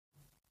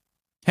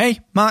Hey,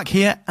 Mark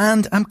here,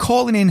 and I'm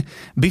calling in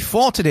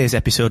before today's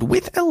episode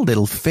with a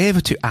little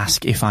favour to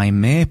ask, if I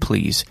may,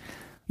 please.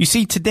 You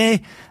see,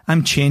 today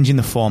I'm changing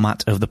the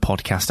format of the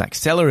Podcast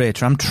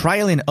Accelerator. I'm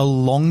trialling a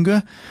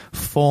longer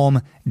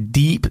form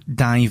deep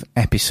dive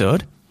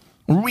episode,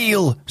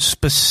 real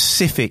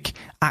specific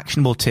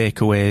actionable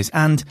takeaways,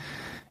 and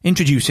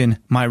introducing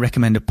my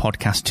recommended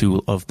podcast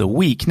tool of the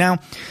week. Now,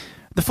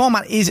 the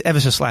format is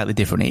ever so slightly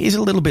different. It is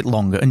a little bit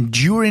longer, and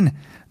during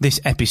this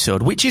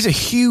episode, which is a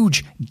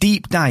huge,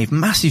 deep dive,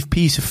 massive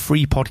piece of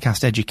free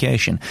podcast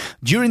education,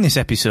 during this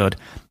episode,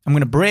 I'm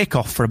going to break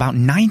off for about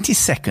 90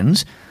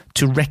 seconds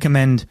to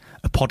recommend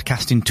a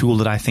podcasting tool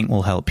that I think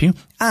will help you.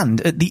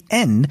 And at the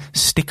end,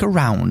 stick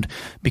around,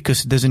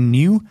 because there's a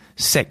new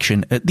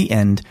section at the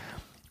end,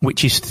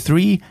 which is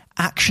 3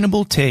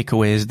 actionable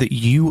takeaways that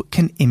you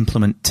can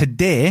implement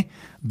today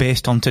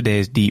based on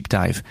today's deep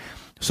dive.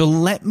 So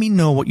let me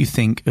know what you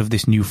think of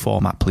this new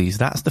format, please.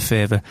 That's the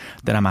favour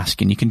that I'm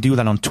asking. You can do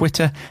that on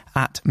Twitter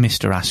at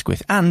Mr.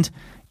 Asquith, and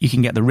you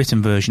can get the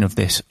written version of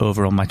this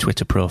over on my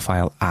Twitter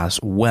profile as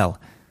well.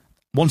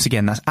 Once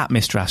again, that's at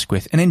Mr.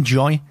 Asquith, and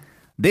enjoy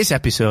this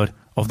episode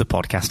of the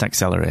Podcast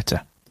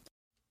Accelerator.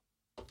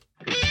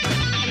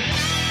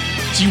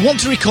 So you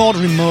want to record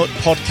remote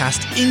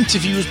podcast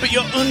interviews, but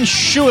you're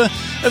unsure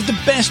of the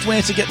best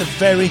way to get the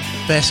very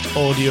best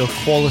audio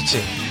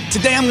quality.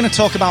 Today I'm going to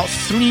talk about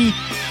 3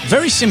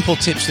 very simple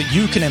tips that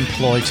you can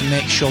employ to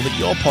make sure that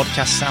your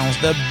podcast sounds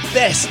the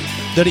best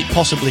that it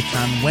possibly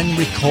can when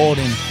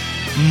recording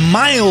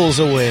miles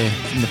away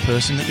from the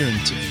person that you're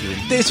interviewing.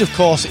 This, of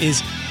course,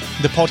 is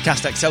the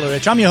Podcast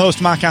Accelerator. I'm your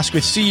host, Mark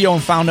Asquith, CEO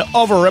and founder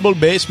of Rebel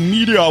Base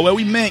Media, where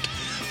we make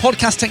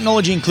podcast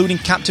technology, including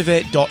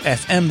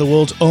Captivate.fm, the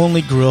world's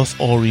only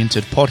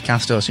growth-oriented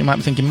podcast host. You might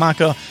be thinking,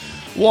 Marco,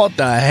 what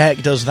the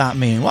heck does that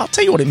mean? Well, I'll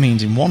tell you what it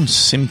means in one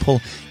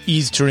simple,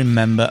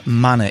 easy-to-remember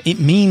manner. It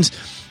means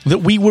that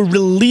we will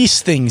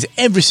release things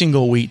every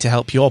single week to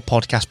help your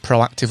podcast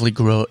proactively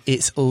grow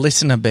its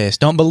listener base.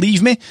 Don't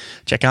believe me?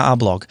 Check out our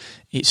blog.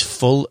 It's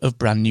full of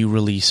brand new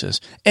releases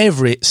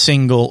every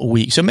single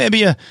week. So maybe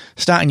you're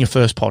starting your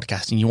first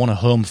podcast and you want a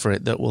home for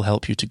it that will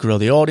help you to grow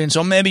the audience.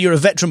 Or maybe you're a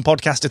veteran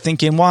podcaster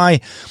thinking, why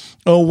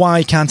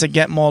can't I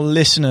get more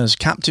listeners?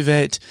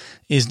 Captivate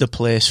is the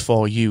place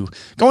for you.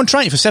 Go and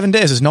try it for 7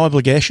 days. There's no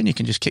obligation. You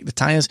can just kick the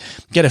tires,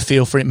 get a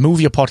feel for it, move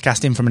your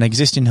podcast in from an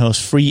existing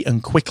host free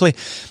and quickly,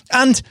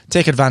 and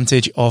take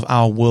advantage of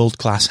our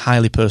world-class,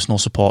 highly personal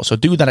support. So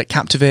do that at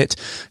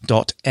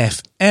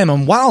Captivate.fm.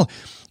 And while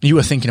you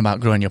are thinking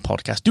about growing your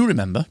podcast, do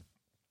remember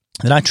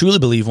that I truly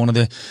believe one of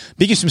the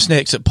biggest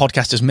mistakes that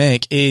podcasters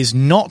make is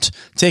not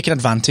taking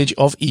advantage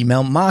of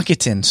email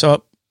marketing.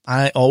 So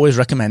I always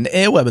recommend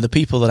Aweber, the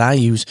people that I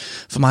use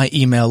for my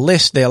email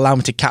list. They allow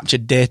me to capture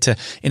data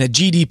in a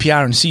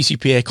GDPR and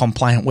CCPA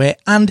compliant way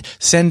and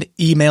send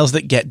emails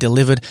that get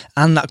delivered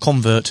and that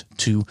convert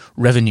to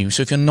revenue.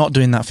 So if you're not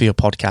doing that for your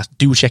podcast,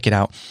 do check it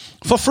out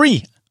for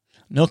free.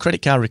 No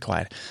credit card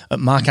required at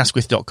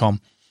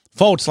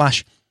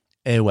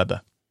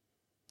markasquith.com/Aweber.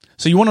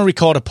 So you want to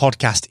record a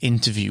podcast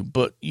interview,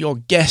 but your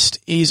guest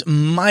is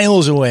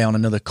miles away on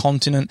another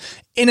continent,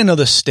 in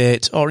another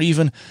state, or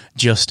even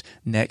just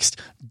next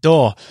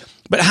door.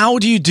 But how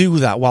do you do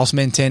that whilst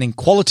maintaining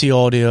quality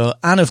audio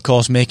and, of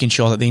course, making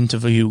sure that the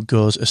interview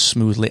goes as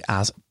smoothly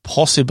as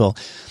possible?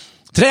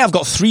 Today I've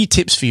got 3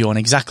 tips for you on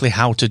exactly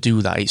how to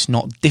do that. It's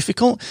not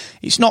difficult,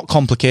 it's not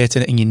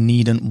complicated, and you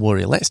needn't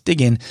worry. Let's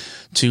dig in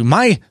to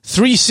my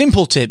 3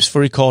 simple tips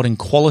for recording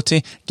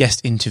quality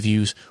guest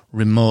interviews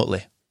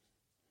remotely.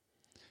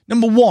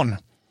 Number 1,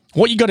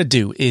 what you got to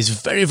do is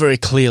very, very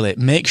clearly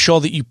make sure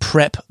that you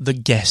prep the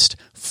guest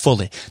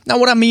fully. Now,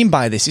 what I mean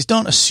by this is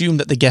don't assume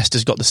that the guest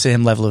has got the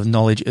same level of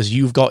knowledge as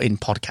you've got in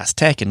podcast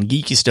tech and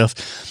geeky stuff.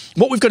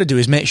 What we've got to do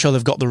is make sure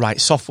they've got the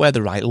right software,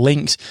 the right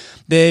links.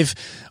 They've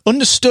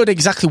understood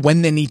exactly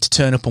when they need to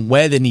turn up and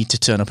where they need to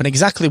turn up and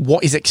exactly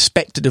what is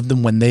expected of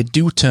them when they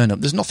do turn up.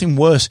 There's nothing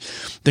worse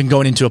than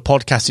going into a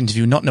podcast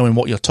interview not knowing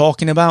what you're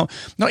talking about,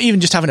 not even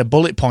just having a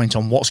bullet point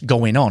on what's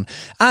going on,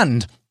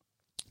 and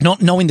not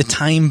knowing the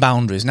time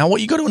boundaries. Now, what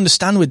you've got to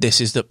understand with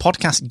this is that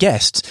podcast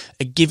guests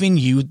are giving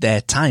you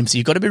their time, so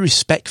you've got to be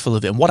respectful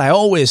of it. And what I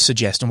always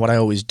suggest and what I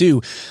always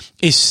do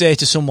is say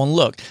to someone,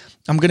 look,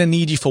 I'm going to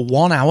need you for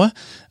 1 hour.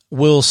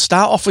 We'll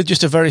start off with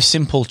just a very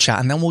simple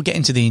chat, and then we'll get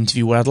into the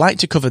interview where I'd like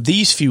to cover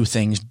these few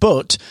things,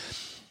 but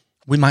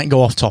we might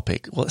go off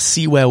topic. Let's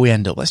see where we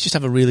end up. Let's just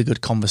have a really good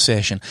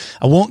conversation.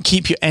 I won't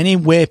keep you any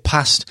way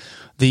past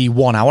the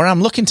 1 hour.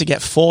 I'm looking to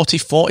get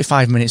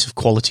 45 minutes of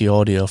quality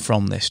audio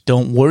from this.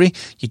 Don't worry.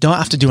 You don't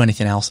have to do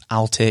anything else.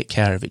 I'll take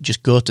care of it.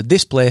 Just go to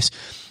this place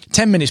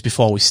 10 minutes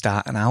before we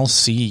start and I'll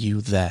see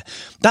you there.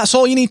 That's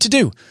all you need to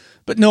do.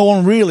 But no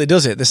one really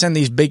does it. They send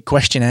these big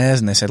questionnaires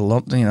and they said,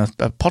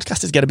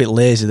 podcasters get a bit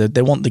lazy.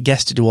 They want the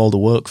guest to do all the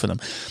work for them.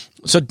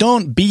 So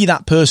don't be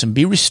that person.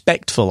 Be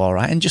respectful, all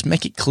right? And just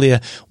make it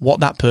clear what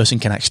that person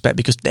can expect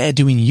because they're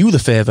doing you the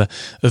favor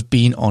of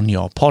being on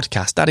your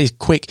podcast. That is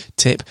quick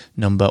tip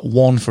number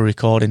 1 for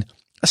recording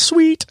a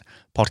sweet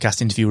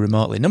podcast interview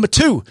remotely. Number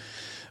 2,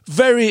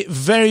 very,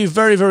 very,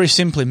 very, very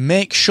simply,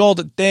 make sure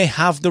that they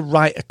have the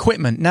right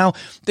equipment. Now,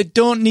 they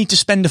don't need to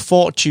spend a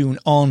fortune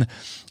on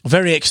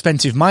very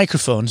expensive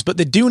microphones, but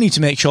they do need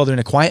to make sure they're in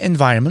a quiet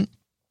environment.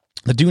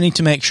 They do need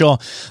to make sure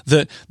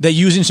that they're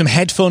using some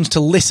headphones to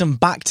listen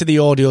back to the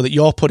audio that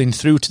you're putting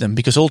through to them,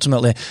 because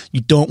ultimately you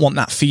don't want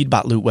that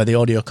feedback loop where the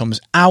audio comes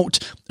out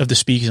of the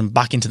speakers and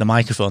back into the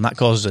microphone. That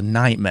causes a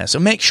nightmare. So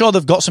make sure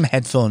they've got some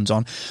headphones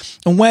on,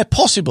 and where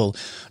possible,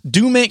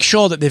 do make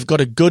sure that they've got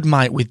a good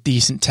mic with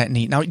decent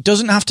technique. Now, it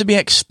doesn't have to be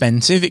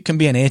expensive. It can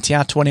be an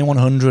ATR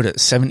 2100 at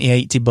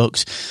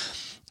 $70-$80.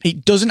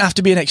 It doesn't have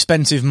to be an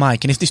expensive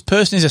mic. And if this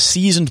person is a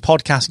seasoned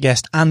podcast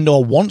guest and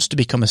or wants to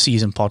become a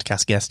seasoned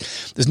podcast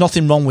guest, there's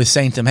nothing wrong with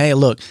saying to them, hey,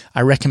 look,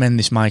 I recommend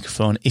this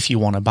microphone if you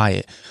want to buy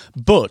it.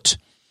 But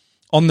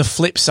on the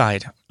flip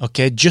side,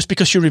 okay, just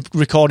because you're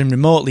recording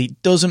remotely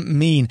doesn't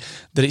mean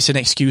that it's an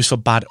excuse for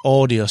bad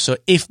audio. So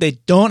if they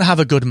don't have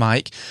a good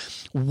mic,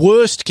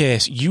 worst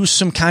case, use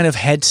some kind of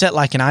headset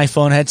like an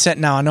iPhone headset.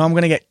 Now, I know I'm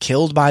going to get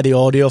killed by the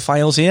audio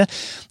files here,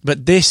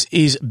 but this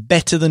is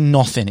better than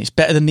nothing. It's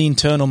better than the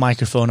internal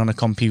microphone on a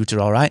computer,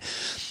 all right?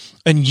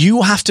 And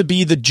you have to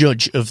be the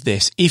judge of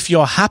this. If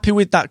you're happy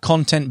with that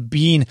content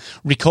being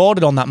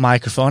recorded on that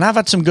microphone, I've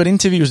had some good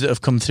interviews that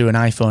have come through an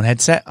iPhone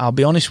headset. I'll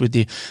be honest with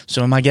you.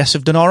 Some of my guests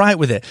have done all right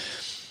with it.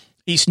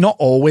 It's not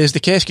always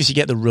the case because you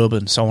get the rub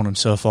and so on and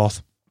so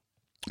forth.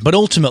 But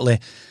ultimately,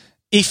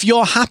 if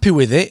you're happy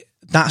with it,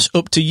 that's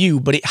up to you,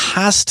 but it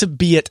has to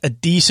be at a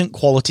decent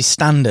quality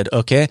standard,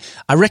 okay?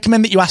 I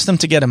recommend that you ask them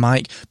to get a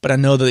mic, but I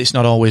know that it's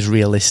not always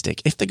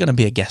realistic. If they're going to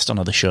be a guest on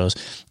other shows,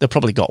 they've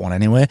probably got one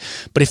anyway.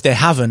 But if they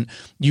haven't,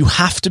 you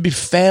have to be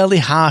fairly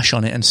harsh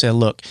on it and say,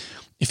 look,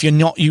 if you're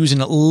not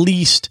using at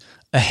least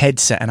a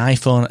headset, an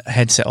iPhone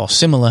headset or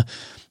similar,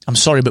 I'm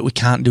sorry, but we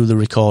can't do the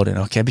recording,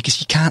 okay?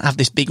 Because you can't have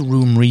this big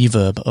room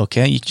reverb,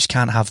 okay? You just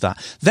can't have that.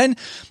 Then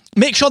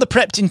make sure they're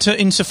prepped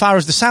insofar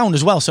as the sound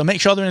as well. So make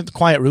sure they're in the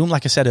quiet room,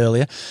 like I said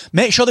earlier.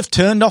 Make sure they've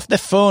turned off their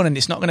phone and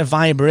it's not going to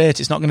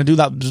vibrate. It's not going to do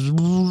that.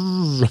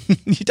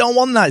 You don't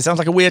want that. It sounds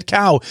like a weird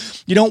cow.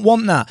 You don't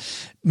want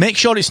that. Make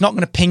sure it's not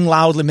going to ping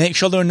loudly. Make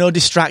sure there are no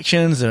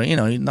distractions. You're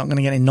not going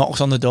to get any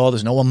knocks on the door.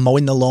 There's no one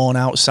mowing the lawn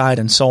outside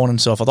and so on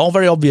and so forth. All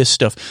very obvious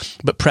stuff,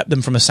 but prep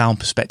them from a sound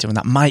perspective. And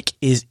that mic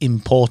is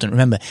important.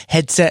 Remember,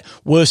 headset,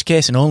 worst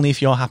case, and only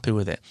if you're happy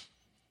with it.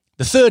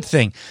 The third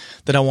thing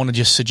that I want to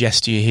just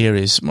suggest to you here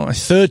is my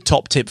third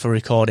top tip for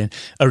recording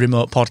a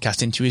remote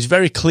podcast interview is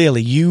very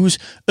clearly use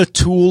a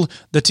tool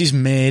that is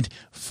made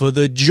for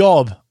the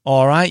job.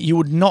 All right. You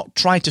would not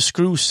try to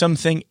screw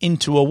something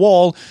into a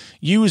wall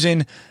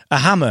using a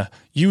hammer,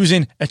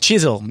 using a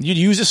chisel. You'd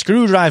use a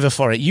screwdriver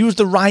for it. Use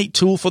the right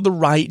tool for the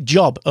right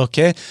job.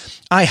 Okay.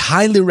 I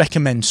highly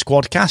recommend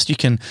Squadcast. I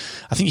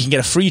think you can get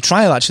a free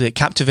trial actually at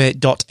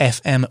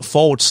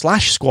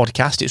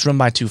captivate.fm/Squadcast. It's run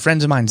by two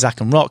friends of mine,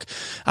 Zach and Rock,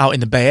 out in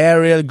the Bay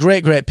Area.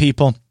 Great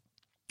people.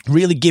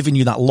 Really giving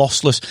you that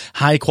lossless,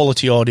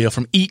 high-quality audio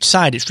from each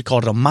side. It's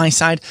recorded on my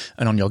side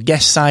and on your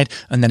guest side,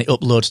 and then it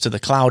uploads to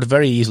the cloud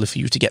very easily for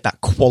you to get that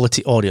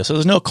quality audio. So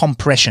there's no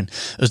compression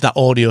as that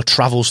audio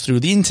travels through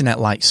the internet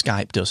like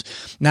Skype does.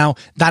 Now,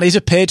 that is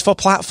a paid-for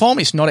platform.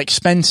 It's not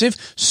expensive.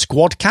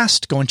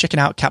 Squadcast, go and check it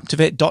out,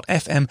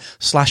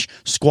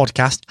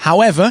 captivate.fm/Squadcast.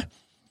 However,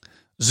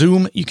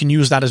 Zoom, you can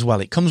use that as well.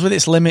 It comes with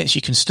its limits.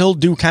 You can still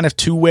do kind of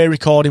two-way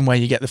recording where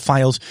you get the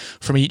files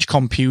from each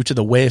computer,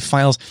 the WAV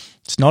files.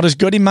 It's not as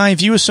good in my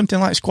view as something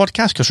like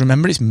Squadcast because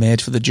remember, it's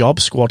made for the job.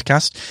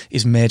 Squadcast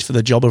is made for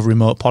the job of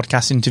remote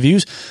podcast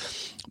interviews.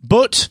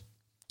 But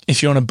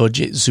if you're on a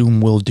budget,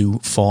 Zoom will do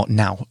for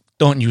now.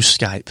 Don't use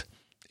Skype.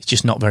 It's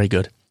just not very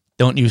good.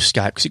 Don't use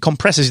Skype because it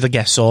compresses the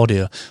guest's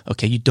audio.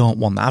 Okay, you don't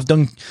want that. I've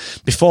done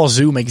before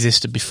Zoom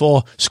existed,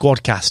 before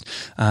Squadcast.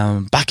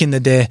 Back in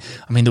the day,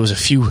 I mean, there was a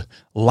few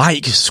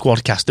like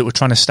Squadcast that were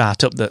trying to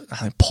start up. That I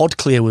think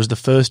Podclear was the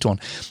first one,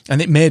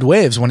 and it made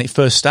waves when it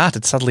first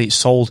started. Sadly, it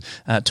sold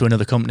to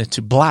another company,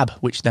 to Blab,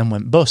 which then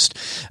went bust.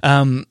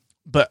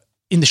 But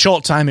in the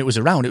short time it was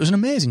around, it was an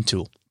amazing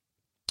tool.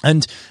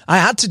 And I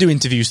had to do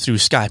interviews through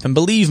Skype, and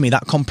believe me,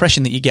 that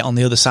compression that you get on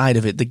the other side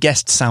of it, the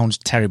guest sounds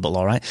terrible,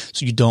 all right?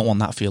 So you don't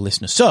want that for your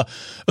listeners. So,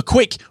 a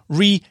quick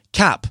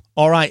recap,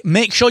 all right?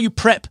 Make sure you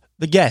prep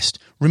the guest.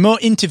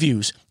 Remote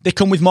interviews, they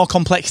come with more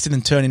complexity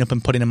than turning up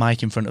and putting a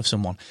mic in front of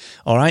someone,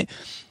 all right?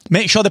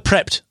 Make sure they're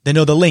prepped. They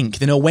know the link.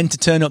 They know when to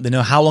turn up. They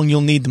know how long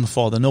you'll need them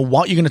for. They know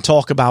what you're going to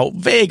talk about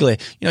vaguely.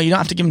 You don't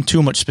have to give them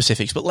too much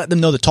specifics, but let them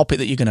know the topic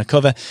that you're going to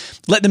cover.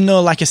 Let them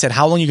know, like I said,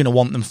 how long you're going to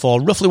want them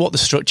for, roughly what the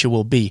structure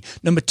will be.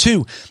 Number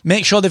 2,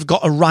 make sure they've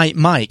got a right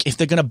mic. If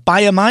they're going to buy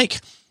a mic,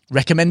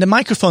 recommend a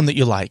microphone that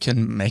you like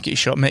and make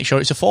sure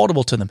it's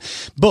affordable to them.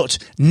 But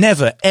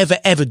never, ever,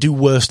 ever do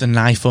worse than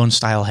an iPhone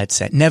style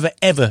headset. Never,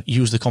 ever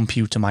use the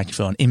computer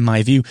microphone. In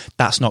my view,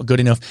 that's not good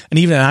enough. And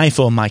even an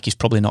iPhone mic is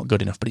probably not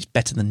good enough, but it's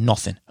better than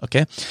nothing.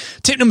 Okay.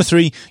 Tip number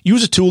 3,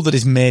 use a tool that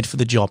is made for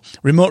the job.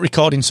 Remote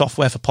recording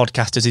software for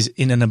podcasters is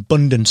in an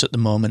abundance at the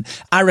moment.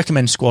 I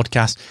recommend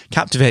Squadcast,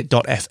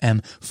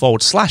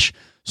 captivate.fm/Squadcast.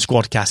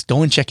 Squadcast.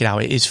 Go and check it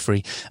out. It is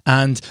free.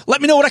 And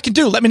let me know what I can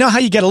do. Let me know how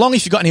you get along.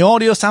 If you've got any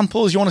audio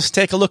samples you want us to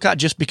take a look at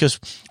just because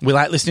we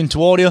like listening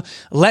to audio,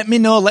 let me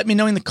know. Let me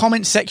know in the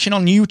comments section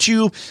on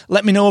YouTube.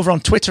 Let me know over on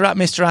Twitter at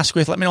Mr.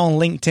 Asquith. Let me know on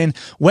LinkedIn.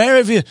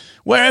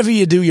 Wherever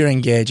you do your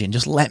engaging,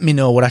 just let me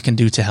know what I can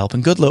do to help.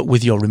 And good luck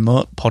with your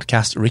remote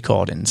podcast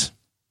recordings.